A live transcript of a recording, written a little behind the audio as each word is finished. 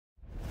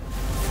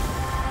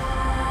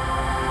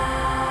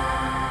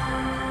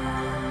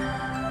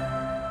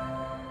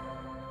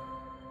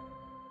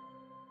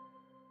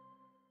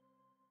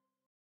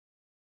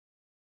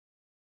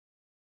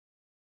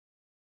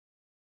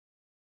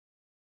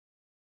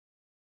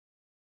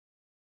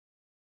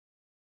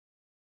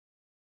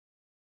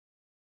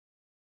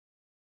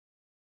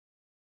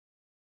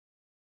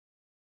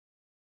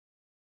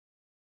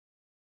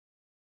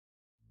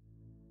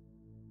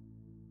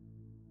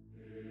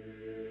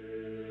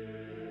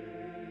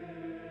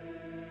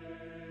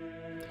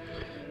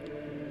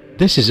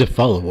This is a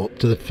follow-up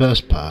to the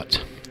first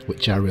part,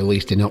 which I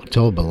released in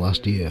October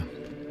last year.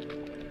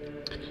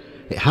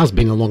 It has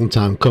been a long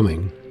time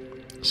coming,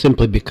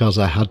 simply because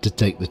I had to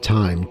take the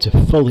time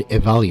to fully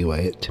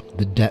evaluate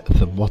the depth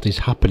of what is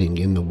happening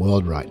in the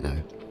world right now.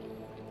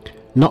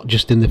 Not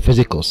just in the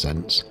physical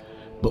sense,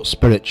 but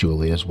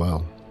spiritually as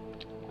well.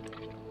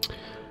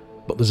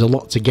 But there's a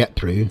lot to get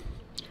through,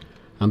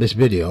 and this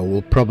video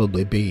will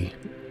probably be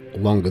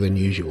longer than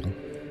usual.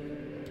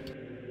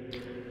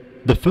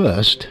 The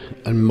first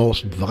and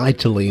most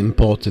vitally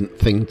important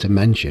thing to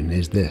mention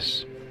is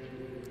this: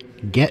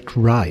 get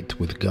right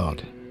with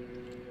God.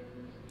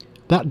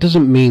 That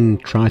doesn't mean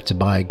try to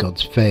buy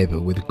God's favour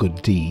with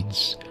good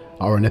deeds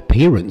or an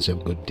appearance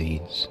of good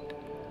deeds,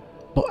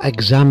 but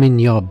examine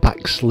your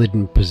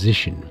backslidden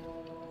position,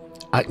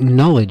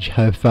 acknowledge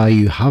how far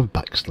you have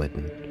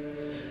backslidden,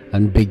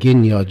 and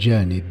begin your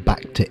journey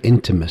back to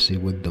intimacy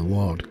with the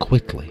Lord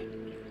quickly.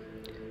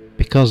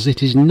 Because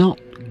it is not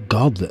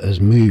God that has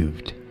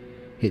moved,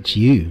 it's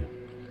you.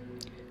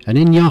 And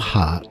in your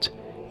heart,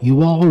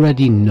 you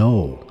already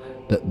know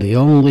that the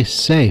only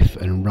safe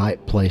and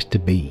right place to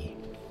be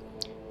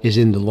is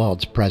in the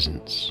Lord's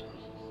presence.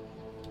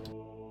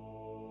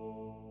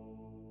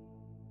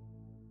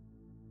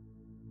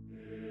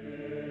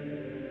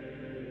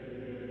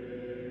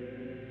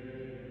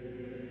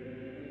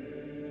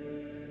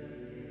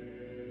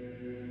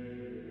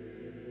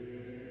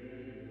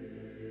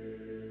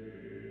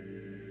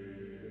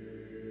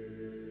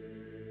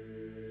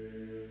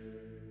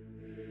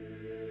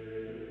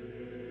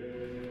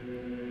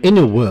 In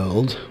a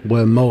world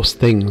where most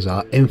things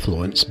are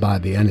influenced by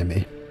the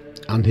enemy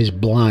and his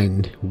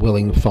blind,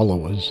 willing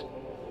followers,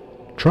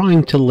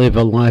 trying to live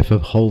a life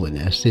of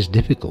holiness is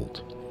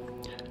difficult.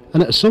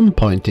 And at some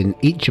point in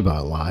each of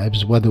our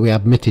lives, whether we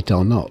admit it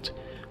or not,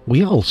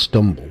 we all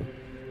stumble.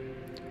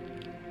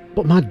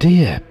 But my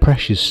dear,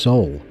 precious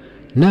soul,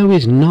 now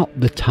is not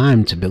the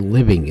time to be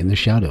living in the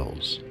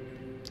shadows.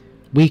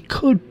 We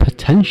could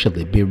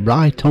potentially be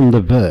right on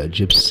the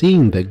verge of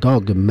seeing the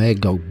Gog and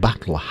Magog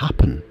battle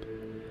happen.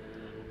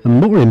 And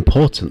more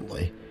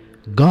importantly,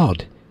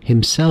 God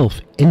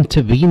himself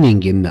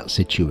intervening in that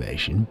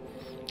situation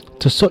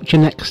to such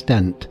an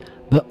extent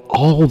that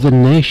all the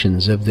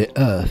nations of the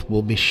earth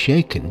will be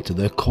shaken to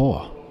their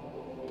core.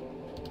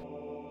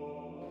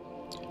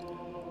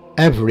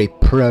 Every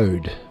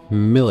proud,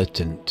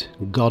 militant,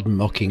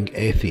 God-mocking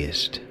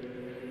atheist,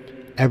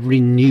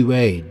 every New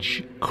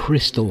Age,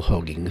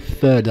 crystal-hugging,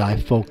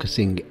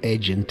 third-eye-focusing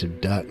agent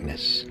of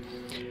darkness,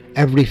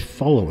 every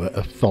follower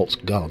of false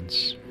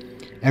gods,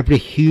 every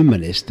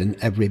humanist and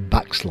every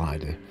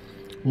backslider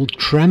will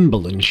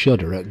tremble and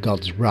shudder at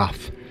God's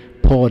wrath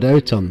poured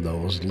out on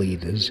those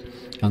leaders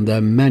and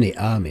their many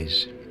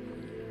armies.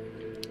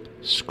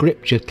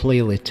 Scripture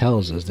clearly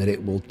tells us that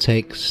it will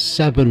take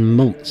 7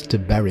 months to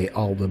bury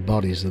all the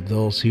bodies of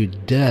those who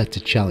dare to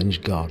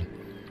challenge God,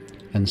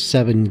 and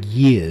 7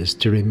 years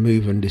to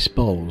remove and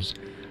dispose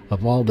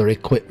of all their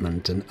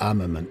equipment and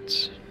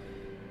armaments.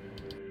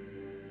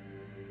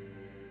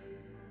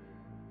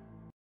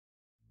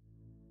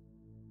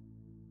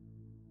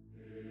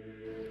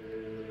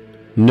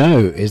 Now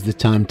is the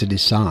time to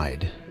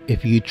decide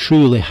if you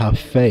truly have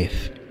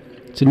faith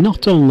to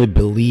not only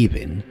believe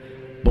in,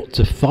 but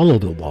to follow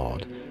the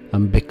Lord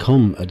and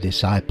become a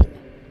disciple.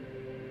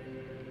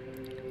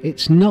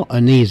 It's not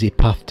an easy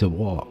path to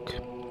walk.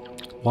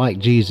 Like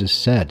Jesus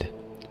said,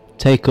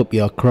 take up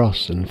your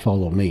cross and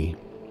follow me.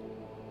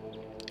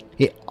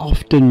 It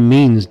often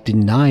means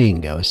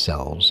denying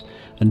ourselves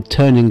and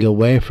turning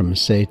away from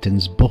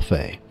Satan's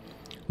buffet,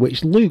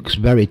 which looks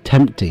very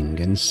tempting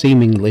and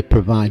seemingly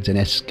provides an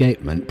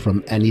escapement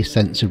from any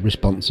sense of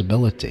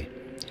responsibility.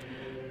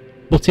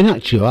 But in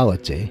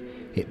actuality,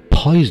 it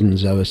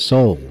poisons our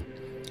soul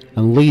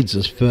and leads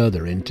us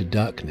further into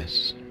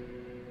darkness.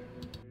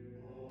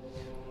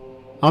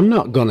 I'm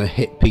not going to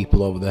hit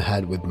people over the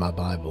head with my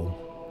Bible,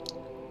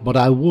 but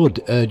I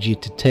would urge you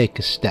to take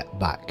a step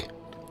back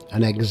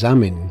and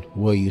examine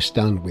where you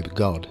stand with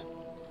God,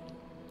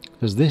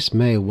 as this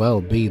may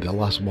well be the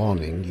last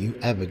warning you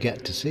ever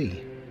get to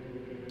see.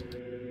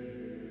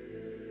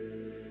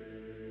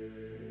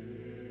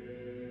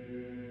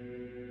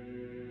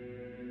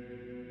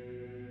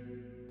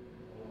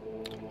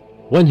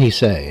 When he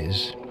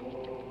says,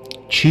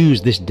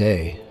 "Choose this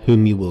day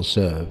whom you will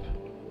serve,"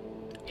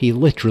 he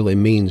literally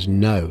means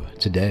now,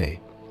 today,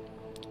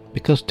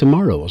 because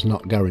tomorrow is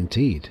not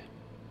guaranteed.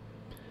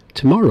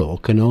 Tomorrow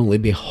can only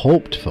be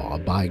hoped for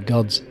by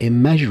God's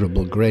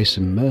immeasurable grace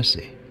and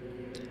mercy,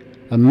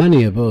 and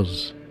many of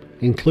us,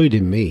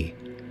 including me,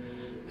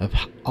 have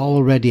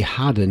already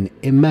had an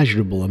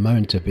immeasurable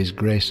amount of his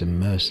grace and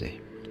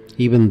mercy,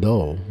 even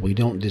though we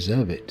don't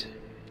deserve it.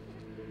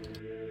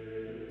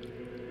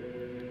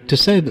 To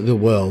say that the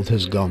world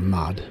has gone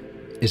mad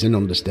is an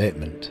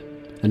understatement,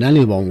 and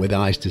anyone with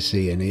eyes to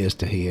see and ears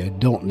to hear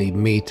don't need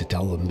me to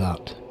tell them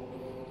that.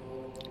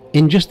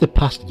 In just the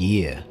past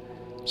year,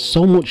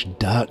 so much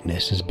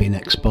darkness has been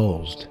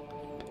exposed,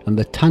 and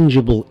the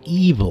tangible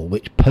evil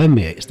which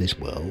permeates this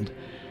world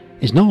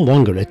is no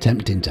longer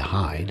attempting to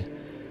hide,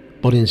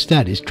 but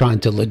instead is trying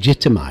to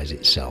legitimise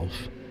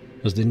itself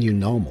as the new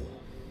normal.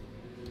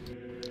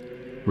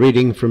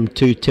 Reading from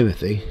 2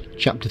 Timothy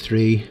chapter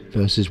 3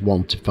 verses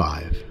 1 to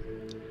 5.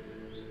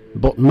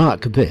 But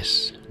mark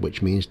this,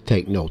 which means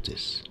take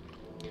notice.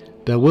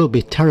 There will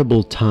be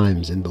terrible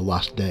times in the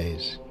last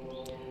days.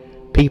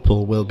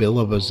 People will be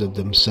lovers of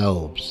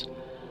themselves,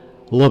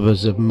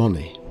 lovers of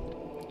money,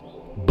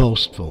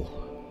 boastful,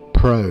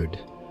 proud,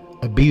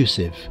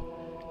 abusive,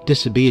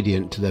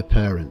 disobedient to their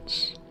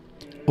parents,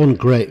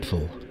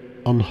 ungrateful,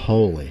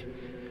 unholy,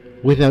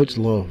 without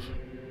love,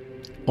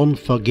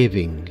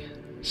 unforgiving,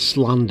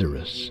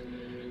 slanderous,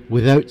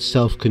 without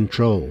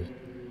self-control,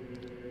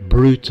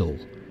 brutal,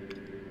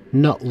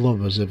 not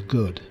lovers of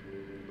good,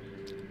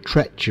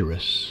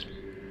 treacherous,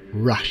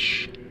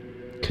 rash,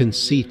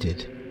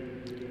 conceited,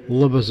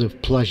 lovers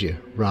of pleasure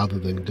rather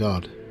than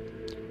God,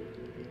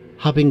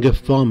 having a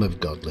form of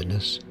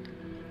godliness,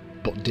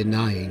 but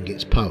denying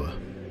its power.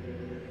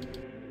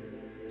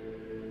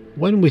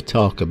 When we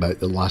talk about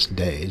the last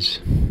days,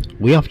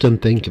 we often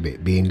think of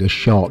it being a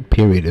short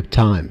period of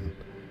time,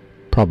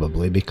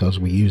 probably because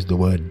we use the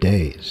word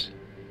days.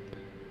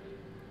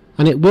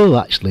 And it will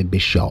actually be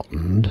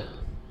shortened,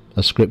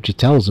 as Scripture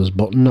tells us,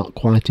 but not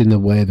quite in the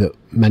way that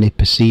many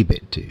perceive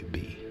it to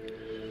be.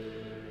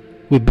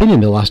 We've been in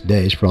the last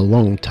days for a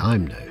long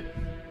time now.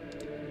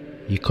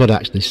 You could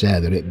actually say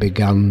that it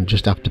began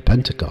just after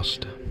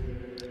Pentecost.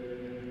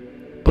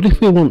 But if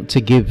we want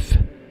to give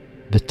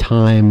the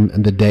time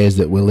and the days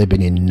that we're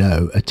living in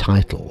now a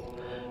title,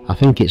 I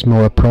think it's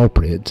more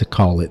appropriate to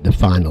call it the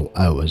final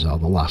hours or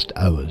the last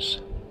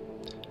hours.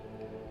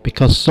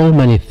 Because so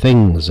many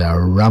things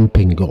are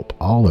ramping up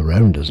all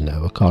around us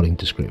now, according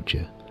to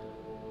Scripture.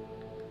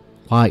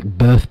 Like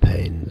birth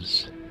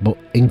pains, but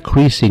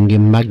increasing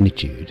in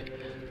magnitude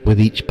with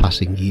each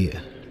passing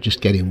year, just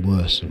getting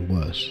worse and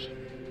worse.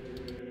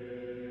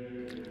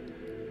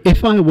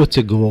 If I were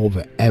to go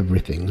over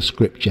everything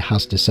Scripture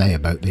has to say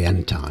about the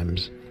end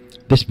times,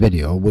 this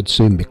video would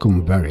soon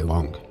become very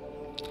long.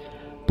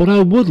 But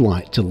I would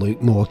like to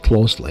look more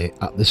closely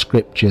at the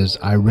Scriptures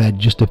I read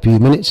just a few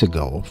minutes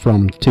ago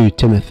from 2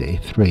 Timothy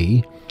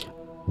 3,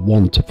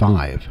 1 to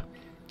 5.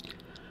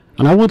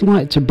 And I would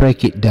like to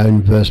break it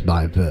down verse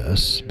by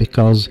verse,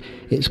 because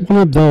it's one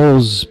of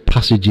those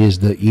passages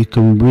that you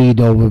can read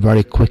over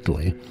very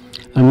quickly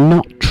and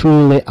not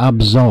truly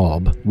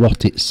absorb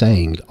what it's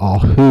saying or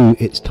who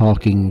it's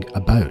talking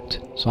about.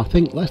 So I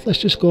think let's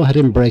just go ahead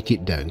and break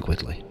it down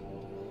quickly.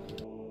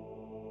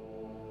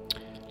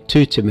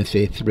 2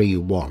 Timothy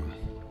 3:1.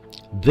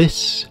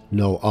 This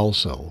know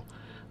also,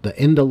 that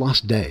in the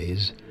last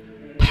days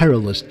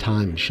perilous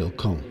times shall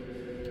come.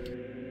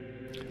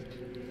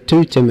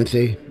 2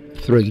 Timothy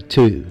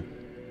 3:2.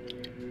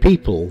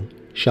 People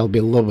shall be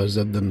lovers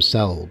of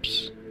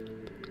themselves,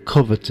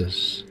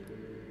 covetous,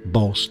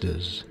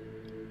 boasters,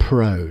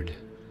 proud,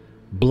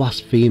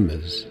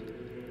 blasphemers,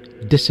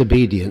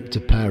 disobedient to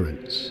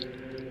parents,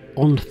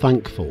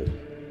 unthankful,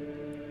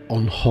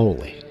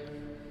 unholy.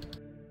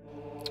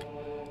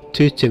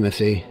 2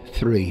 Timothy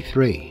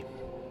 3:3.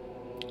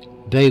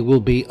 They will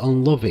be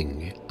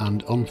unloving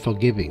and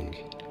unforgiving.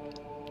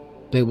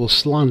 They will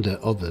slander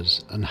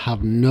others and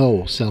have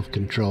no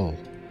self-control.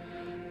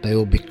 They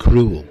will be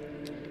cruel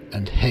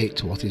and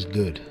hate what is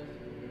good.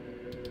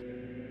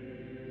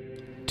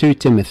 2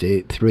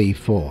 Timothy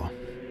 3:4.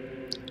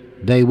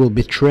 They will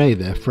betray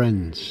their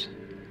friends,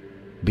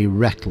 be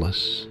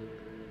reckless,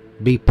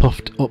 be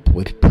puffed up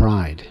with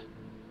pride,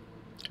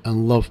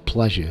 and love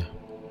pleasure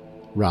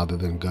rather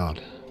than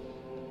God.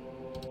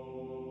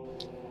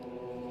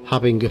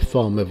 Having a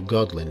form of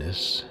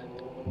godliness,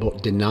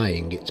 but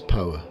denying its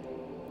power.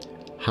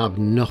 Have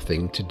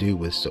nothing to do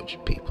with such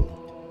people.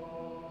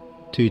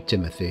 2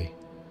 Timothy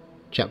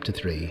chapter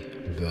 3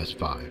 verse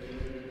 5.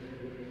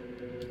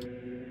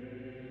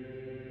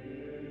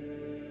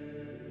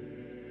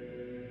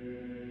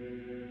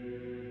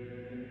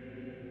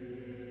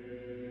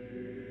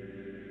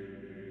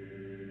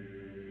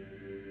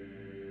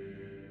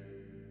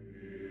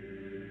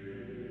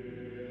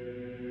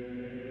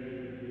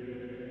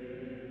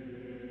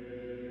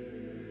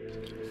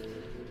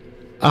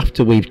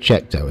 After we've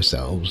checked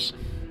ourselves,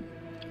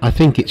 I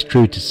think it's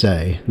true to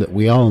say that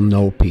we all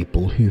know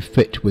people who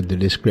fit with the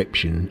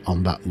description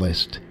on that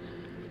list.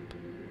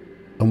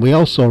 And we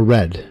also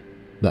read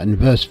that in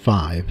verse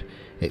 5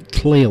 it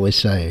clearly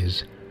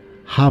says,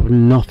 have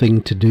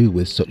nothing to do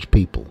with such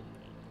people,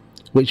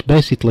 which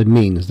basically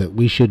means that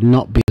we should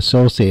not be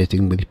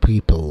associating with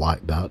people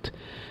like that,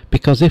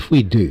 because if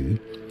we do,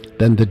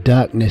 then the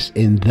darkness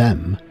in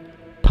them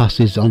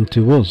passes on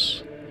to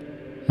us,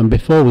 and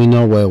before we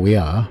know where we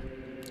are,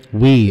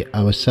 we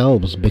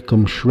ourselves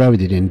become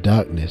shrouded in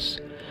darkness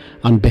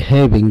and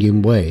behaving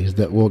in ways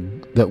that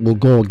will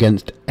go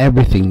against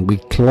everything we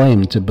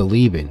claim to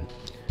believe in,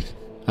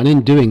 and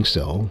in doing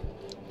so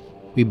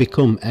we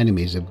become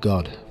enemies of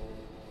God.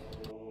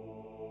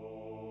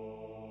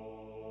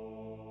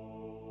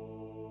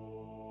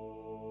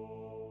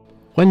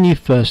 When you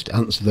first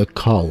answer the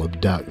call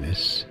of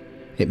darkness,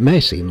 it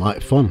may seem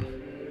like fun,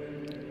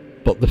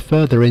 but the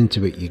further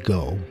into it you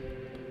go,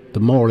 the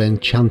more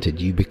enchanted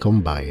you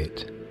become by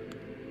it.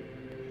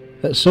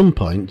 At some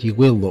point you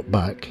will look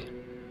back,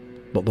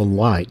 but the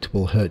light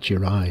will hurt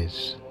your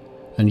eyes,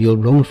 and you'll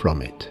run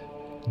from it,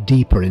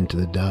 deeper into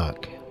the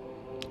dark.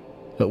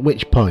 At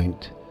which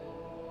point,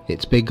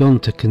 it's begun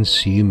to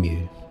consume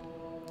you.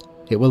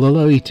 It will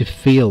allow you to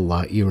feel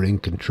like you're in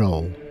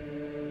control,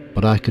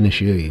 but I can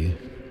assure you,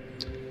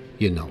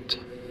 you're not.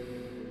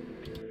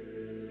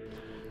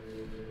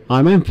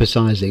 I'm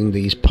emphasising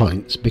these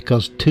points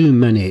because too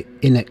many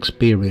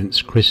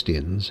inexperienced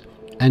Christians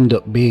end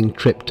up being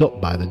tripped up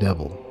by the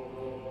devil.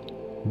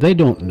 They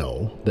don't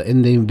know that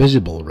in the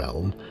invisible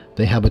realm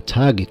they have a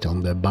target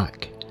on their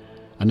back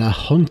and are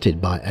hunted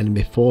by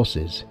enemy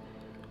forces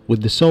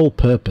with the sole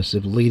purpose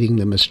of leading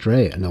them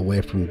astray and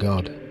away from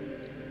God.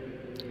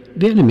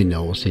 The enemy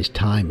knows his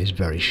time is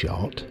very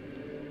short,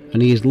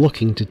 and he is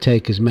looking to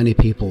take as many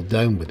people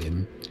down with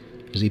him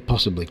as he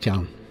possibly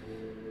can.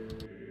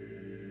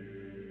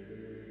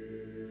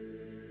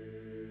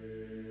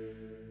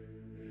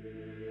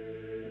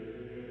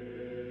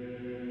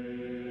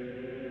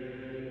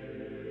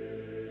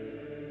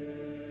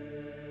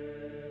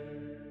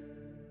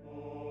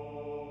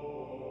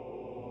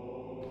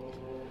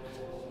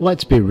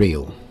 Let's be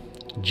real.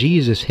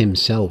 Jesus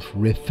himself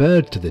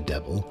referred to the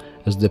devil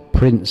as the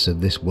prince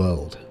of this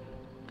world.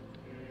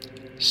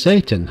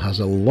 Satan has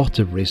a lot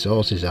of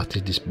resources at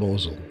his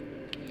disposal,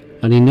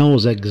 and he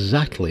knows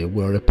exactly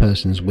where a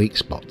person's weak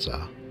spots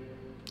are.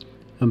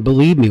 And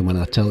believe me when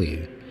I tell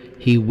you,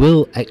 he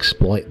will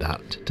exploit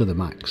that to the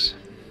max.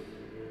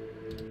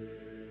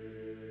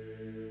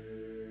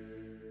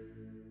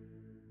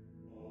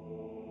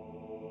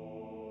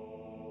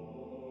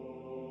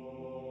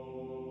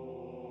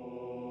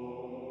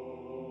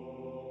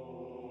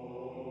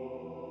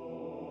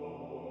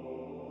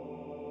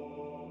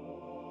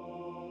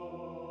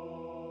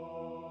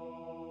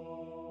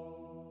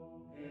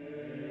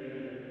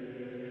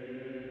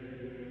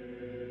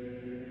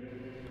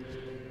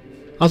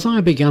 As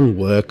I began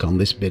work on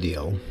this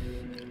video,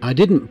 I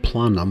didn't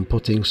plan on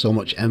putting so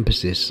much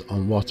emphasis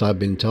on what I've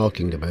been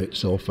talking about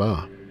so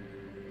far.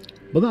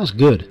 But that's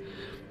good,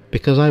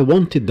 because I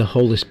wanted the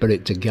Holy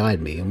Spirit to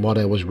guide me in what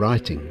I was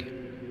writing.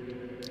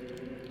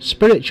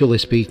 Spiritually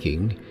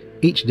speaking,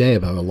 each day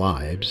of our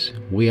lives,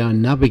 we are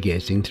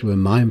navigating through a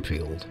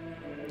minefield,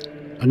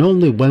 and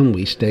only when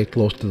we stay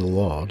close to the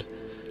Lord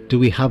do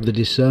we have the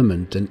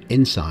discernment and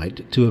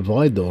insight to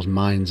avoid those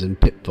mines and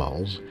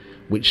pitfalls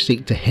which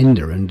seek to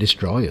hinder and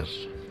destroy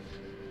us.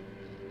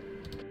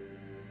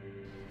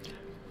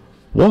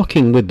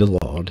 Walking with the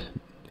Lord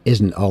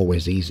isn't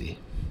always easy.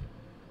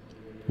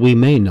 We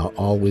may not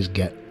always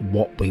get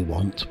what we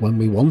want when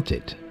we want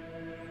it,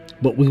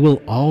 but we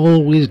will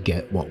always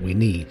get what we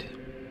need.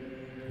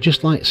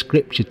 Just like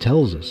Scripture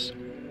tells us,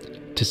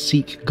 to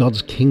seek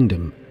God's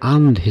kingdom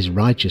and His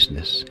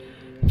righteousness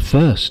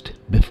first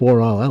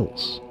before all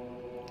else.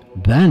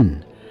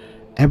 Then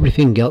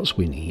everything else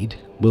we need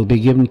will be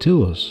given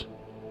to us.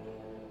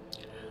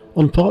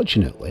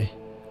 Unfortunately,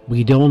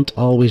 we don't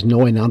always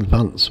know in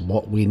advance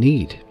what we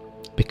need,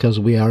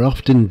 because we are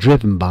often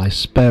driven by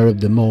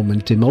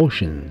spur-of-the-moment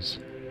emotions.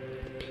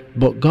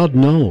 But God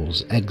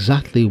knows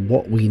exactly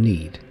what we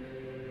need,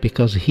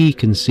 because He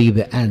can see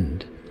the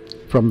end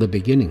from the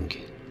beginning.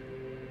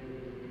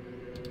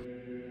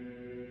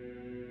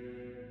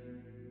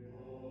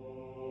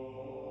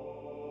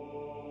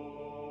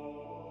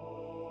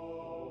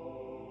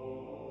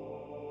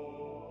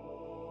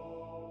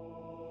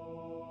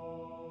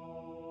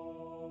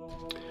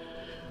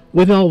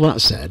 With all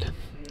that said,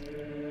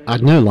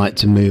 I'd now like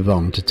to move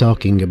on to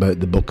talking about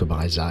the book of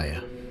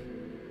Isaiah,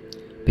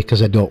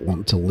 because I don't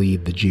want to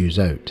leave the Jews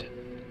out.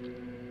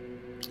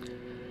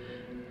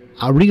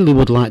 I really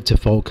would like to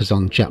focus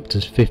on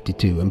chapters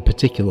 52 and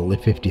particularly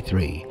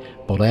 53,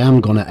 but I am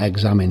going to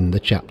examine the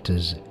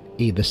chapters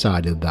either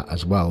side of that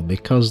as well,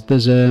 because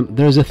there's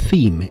a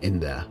theme in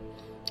there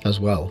as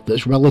well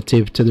that's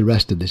relative to the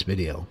rest of this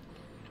video.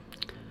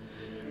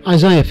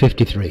 Isaiah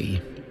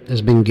 53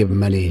 has been given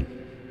many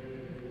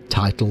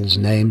titles,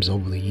 names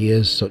over the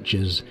years, such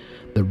as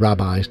the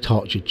Rabbi's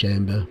Torture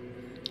Chamber,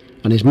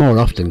 and is more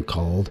often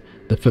called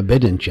the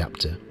Forbidden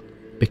Chapter,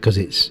 because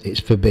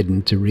it's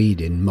forbidden to read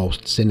in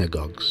most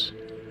synagogues,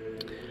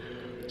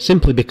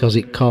 simply because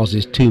it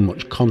causes too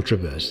much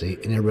controversy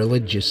in a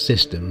religious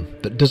system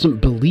that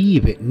doesn't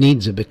believe it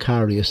needs a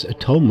vicarious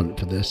atonement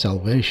for their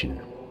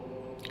salvation.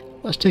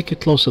 Let's take a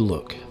closer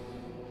look.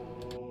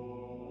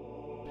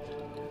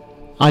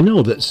 I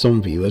know that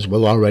some viewers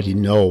will already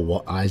know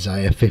what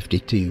Isaiah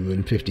 52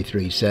 and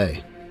 53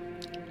 say,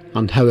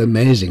 and how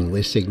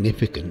amazingly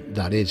significant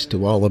that is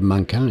to all of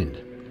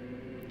mankind.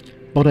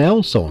 But I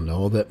also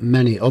know that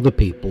many other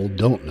people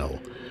don't know,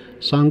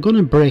 so I'm going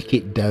to break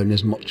it down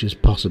as much as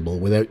possible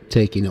without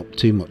taking up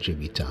too much of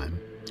your time.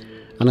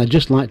 And I'd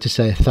just like to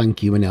say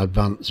thank you in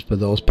advance for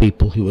those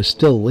people who are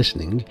still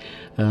listening,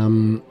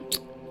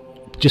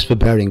 just for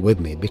bearing with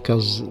me,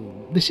 because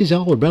this is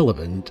all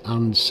relevant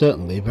and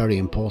certainly very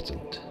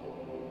important.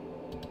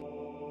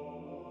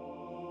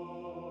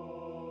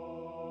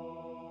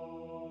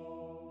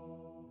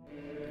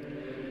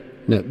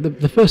 Now,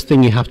 the first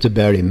thing you have to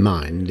bear in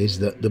mind is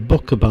that the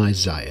book of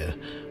Isaiah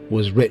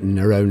was written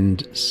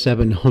around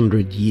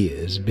 700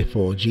 years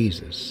before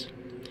Jesus,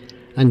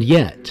 and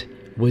yet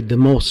with the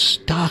most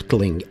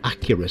startling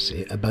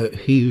accuracy about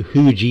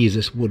who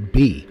Jesus would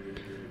be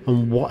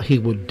and what he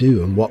would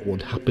do and what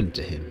would happen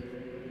to him.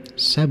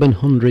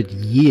 700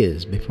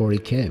 years before he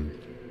came.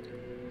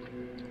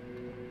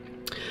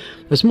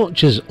 As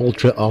much as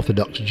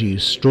ultra-Orthodox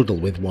Jews struggle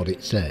with what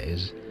it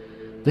says,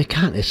 they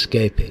can't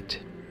escape it.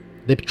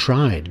 They've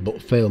tried but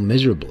fail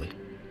miserably.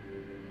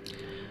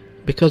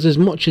 Because as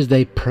much as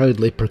they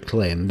proudly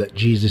proclaim that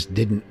Jesus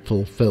didn't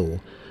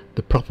fulfill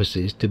the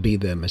prophecies to be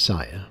their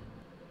Messiah,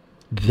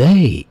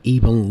 they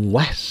even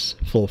less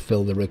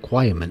fulfill the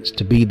requirements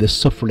to be the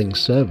suffering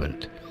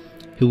servant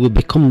who will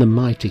become the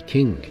mighty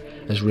king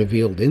as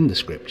revealed in the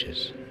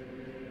scriptures.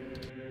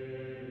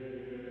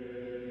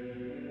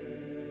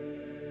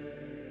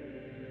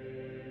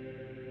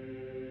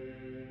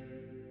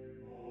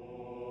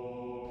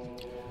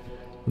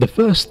 The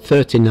first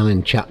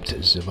 39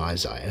 chapters of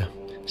Isaiah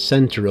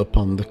centre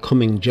upon the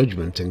coming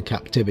judgment and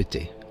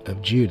captivity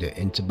of Judah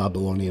into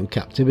Babylonian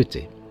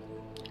captivity.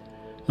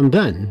 And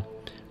then,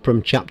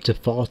 from chapter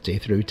 40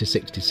 through to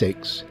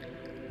 66,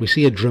 we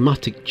see a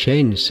dramatic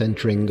change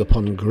centering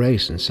upon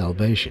grace and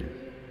salvation.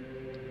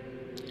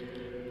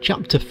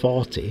 Chapter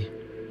 40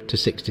 to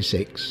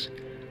 66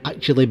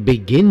 actually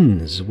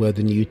begins where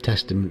the New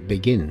Testament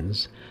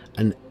begins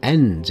and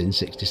ends in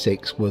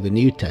 66 where the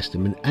New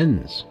Testament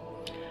ends.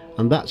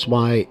 And that's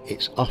why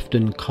it's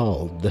often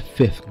called the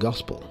fifth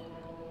gospel,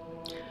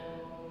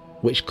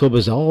 which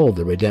covers all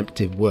the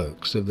redemptive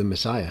works of the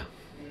Messiah.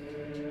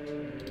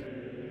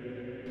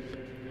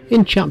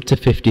 In chapter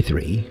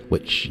 53,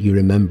 which you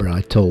remember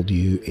I told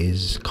you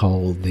is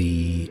called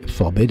the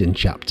forbidden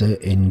chapter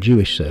in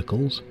Jewish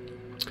circles,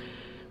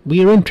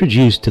 we are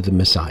introduced to the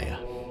Messiah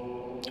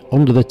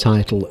under the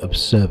title of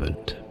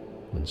servant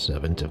and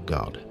servant of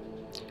God.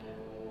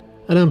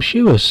 And I'm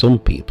sure some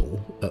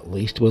people, at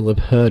least, will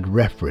have heard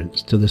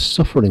reference to the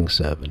suffering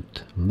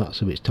servant, and that's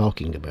who it's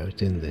talking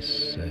about in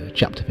this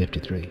chapter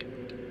 53.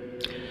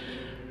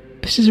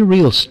 This is a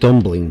real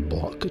stumbling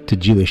block to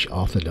Jewish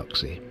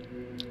orthodoxy,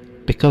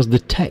 because the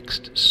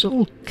text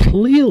so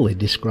clearly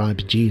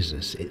describes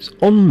Jesus, it's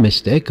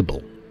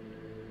unmistakable.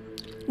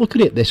 Look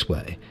at it this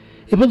way: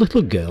 if a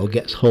little girl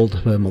gets hold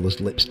of her mother's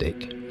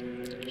lipstick,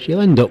 she'll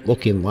end up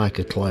looking like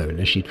a clown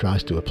as she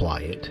tries to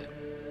apply it.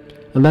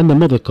 And then the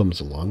mother comes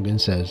along and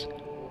says,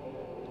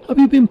 "Have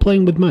you been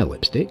playing with my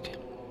lipstick?"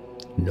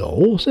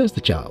 "No," says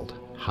the child,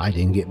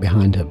 hiding it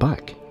behind her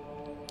back.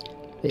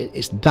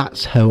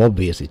 That's how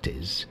obvious it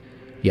is,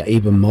 yet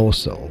even more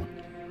so.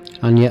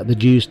 And yet the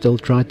Jews still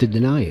try to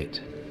deny it.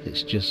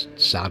 It's just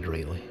sad,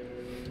 really.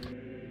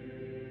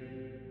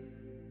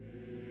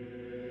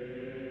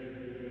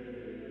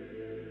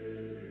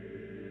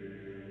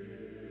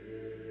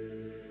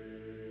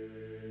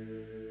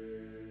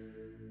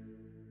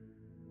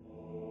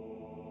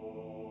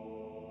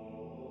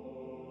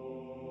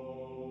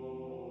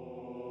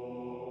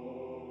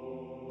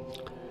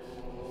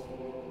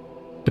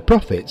 The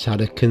prophets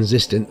had a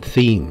consistent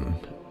theme,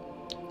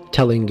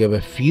 telling of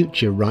a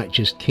future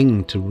righteous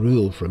king to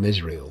rule from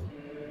Israel.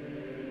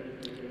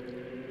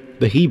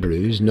 The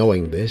Hebrews,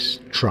 knowing this,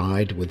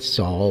 tried with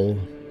Saul,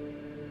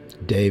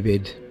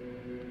 David,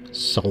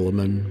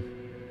 Solomon.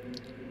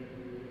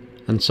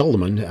 And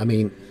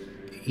Solomon,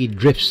 he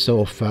drifts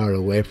so far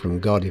away from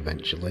God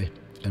eventually,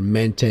 and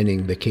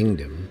maintaining the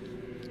kingdom,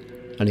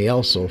 and he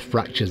also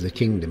fractures the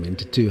kingdom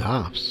into two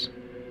halves.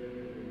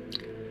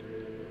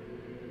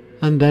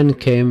 And then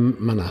came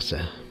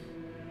Manasseh,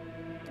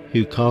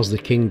 who caused the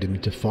kingdom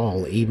to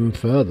fall even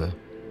further,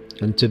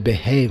 and to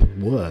behave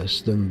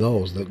worse than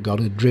those that God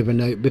had driven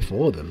out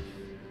before them.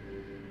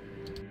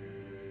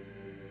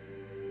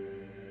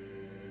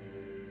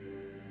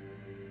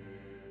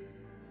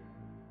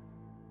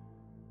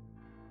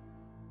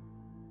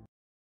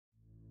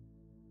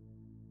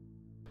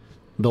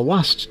 The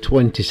last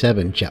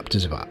 27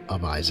 chapters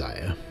of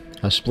Isaiah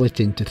are split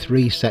into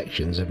 3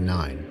 sections of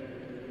 9.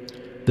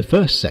 The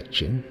first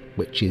section,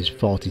 which is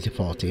 40 to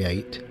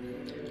 48,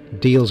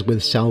 deals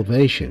with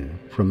salvation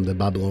from the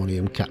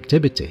Babylonian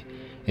captivity,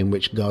 in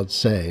which God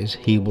says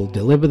he will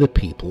deliver the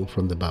people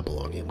from the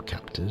Babylonian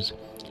captors,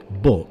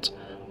 but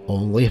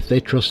only if they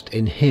trust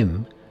in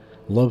him,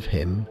 love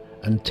him,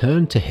 and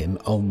turn to him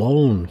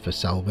alone for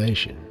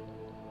salvation.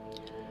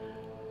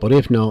 But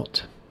if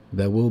not,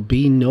 there will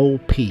be no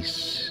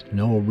peace,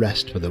 no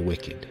rest for the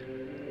wicked.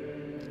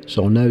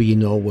 So now you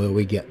know where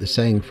we get the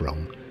saying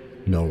from,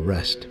 no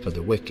rest for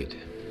the wicked.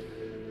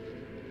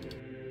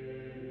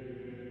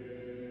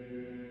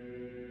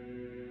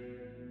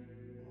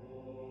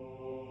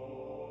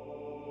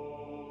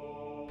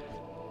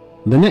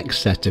 The next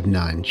set of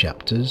 9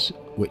 chapters,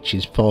 which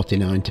is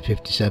 49 to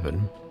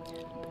 57,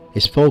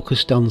 is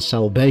focused on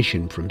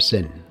salvation from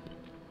sin.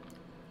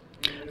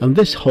 And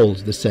this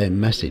holds the same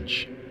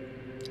message.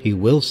 He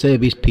will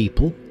save his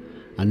people,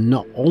 and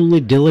not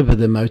only deliver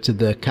them out of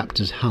their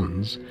captors'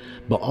 hands,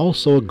 but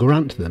also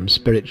grant them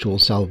spiritual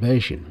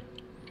salvation.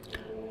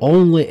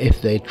 only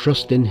if they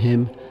trust in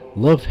him,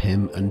 love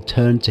him, and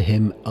turn to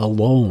him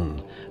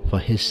alone for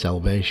his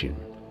salvation.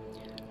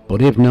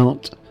 But if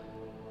not,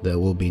 there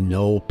will be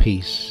no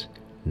peace,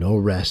 no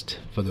rest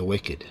for the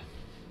wicked.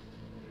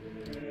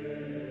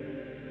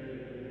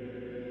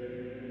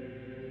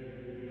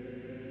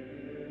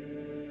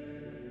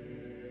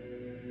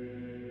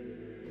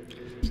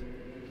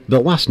 The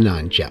last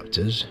 9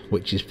 chapters,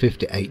 which is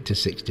 58 to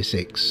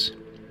 66,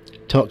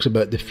 talks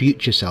about the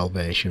future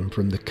salvation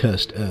from the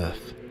cursed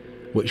earth,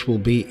 which will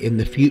be in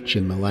the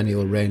future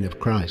millennial reign of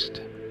Christ.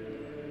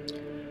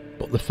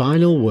 But the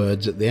final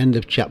words at the end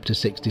of chapter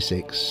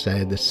 66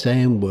 say the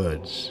same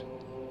words: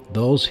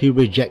 those who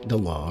reject the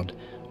Lord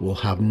will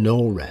have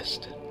no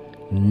rest,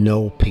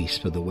 no peace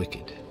for the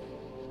wicked.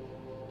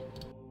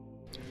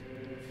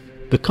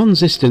 The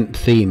consistent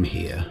theme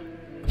here,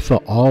 for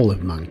all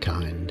of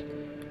mankind,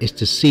 is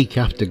to seek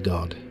after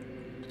God,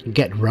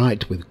 get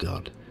right with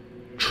God,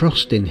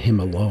 trust in him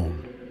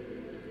alone.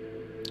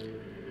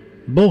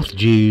 Both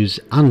Jews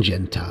and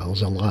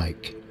Gentiles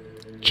alike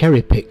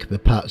cherry-pick the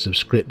parts of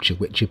Scripture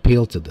which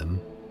appeal to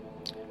them,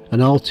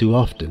 and all too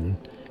often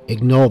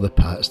ignore the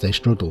parts they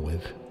struggle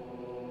with.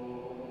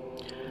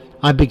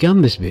 I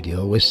began this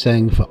video with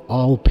saying for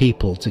all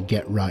people to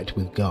get right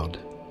with God.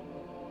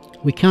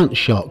 We can't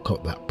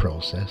shortcut that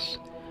process,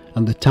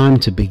 and the time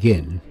to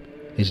begin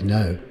is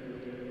now,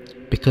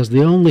 because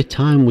the only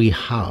time we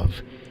have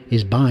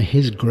is by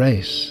his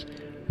grace,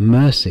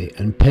 mercy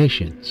and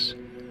patience.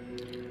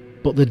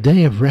 But the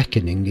day of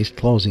reckoning is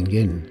closing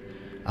in,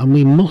 and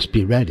we must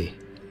be ready,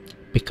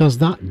 because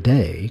that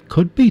day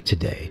could be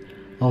today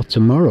or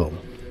tomorrow.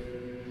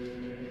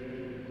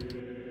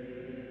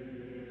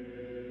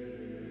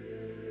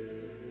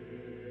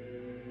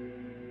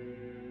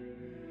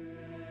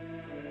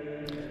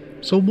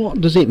 So what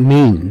does it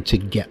mean to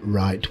get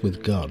right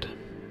with God?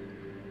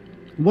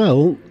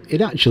 Well, it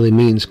actually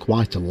means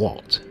quite a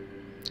lot,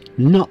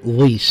 not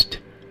least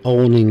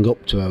owning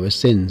up to our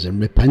sins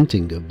and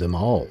repenting of them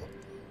all.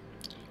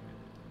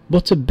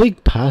 But a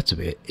big part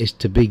of it is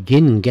to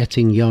begin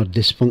getting your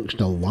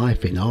dysfunctional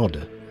life in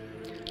order,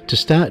 to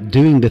start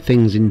doing the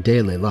things in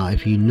daily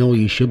life you know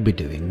you should be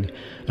doing,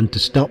 and to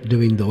stop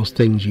doing those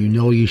things you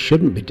know you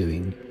shouldn't be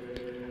doing,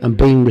 and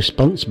being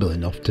responsible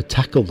enough to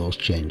tackle those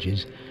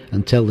changes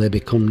until they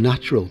become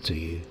natural to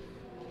you.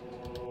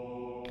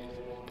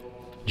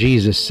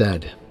 Jesus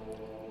said,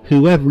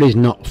 "Whoever is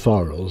not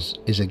for us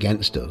is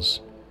against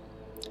us."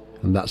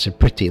 And that's a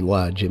pretty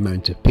large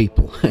amount of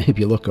people if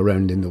you look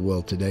around in the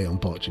world today,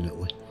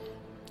 unfortunately.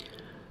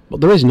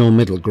 But there is no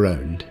middle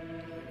ground,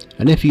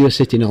 and if you are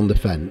sitting on the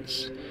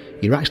fence,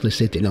 you're actually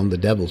sitting on the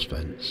devil's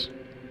fence.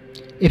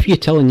 If you're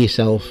telling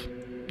yourself,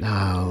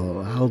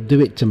 I'll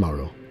do it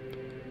tomorrow,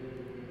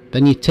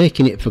 then you're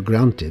taking it for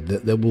granted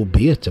that there will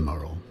be a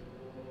tomorrow,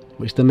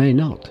 which there may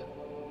not.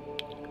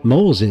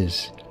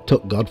 Moses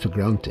took God for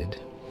granted,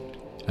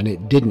 and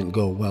it didn't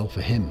go well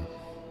for him.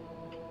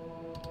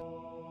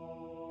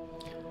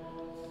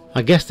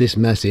 I guess this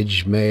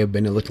message may have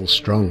been a little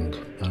strong,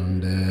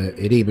 and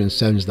it even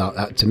sounds like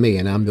that to me,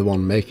 and I'm the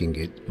one making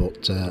it,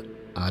 but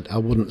I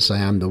wouldn't say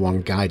I'm the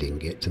one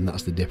guiding it, and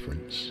that's the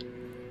difference.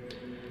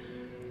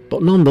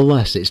 But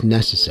nonetheless, it's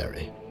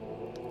necessary,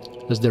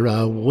 as there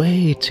are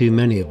way too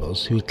many of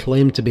us who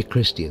claim to be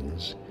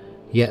Christians,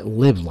 yet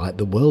live like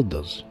the world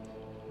does.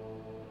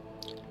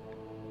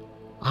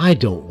 I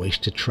don't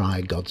wish to try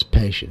God's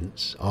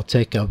patience or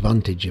take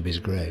advantage of his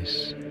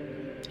grace.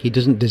 He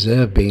doesn't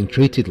deserve being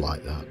treated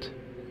like that.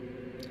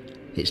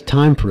 It's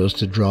time for us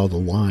to draw the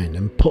line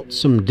and put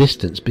some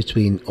distance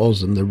between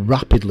us and the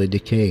rapidly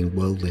decaying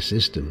worldly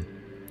system.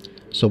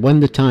 So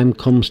when the time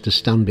comes to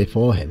stand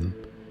before him,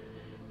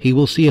 he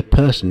will see a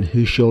person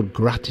who showed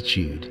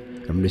gratitude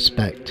and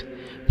respect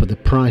for the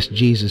price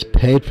Jesus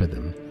paid for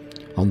them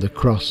on the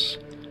cross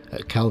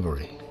at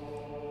Calvary.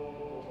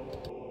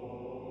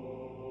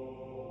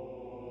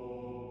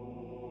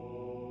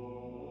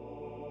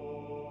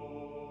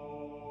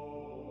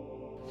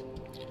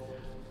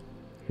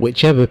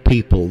 Whichever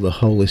people the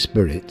Holy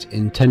Spirit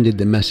intended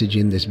the message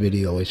in this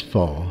video is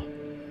for,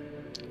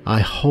 I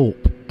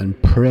hope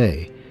and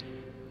pray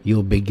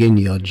you'll begin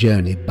your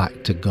journey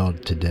back to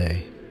God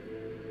today.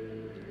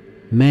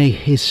 May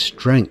his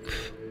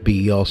strength be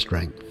your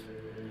strength,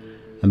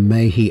 and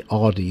may he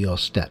order your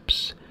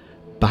steps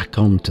back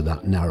onto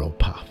that narrow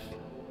path.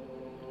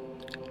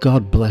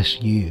 God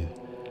bless you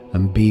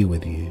and be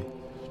with you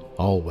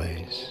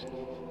always.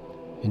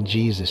 In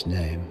Jesus'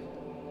 name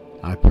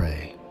I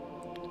pray.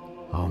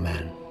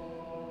 Amen.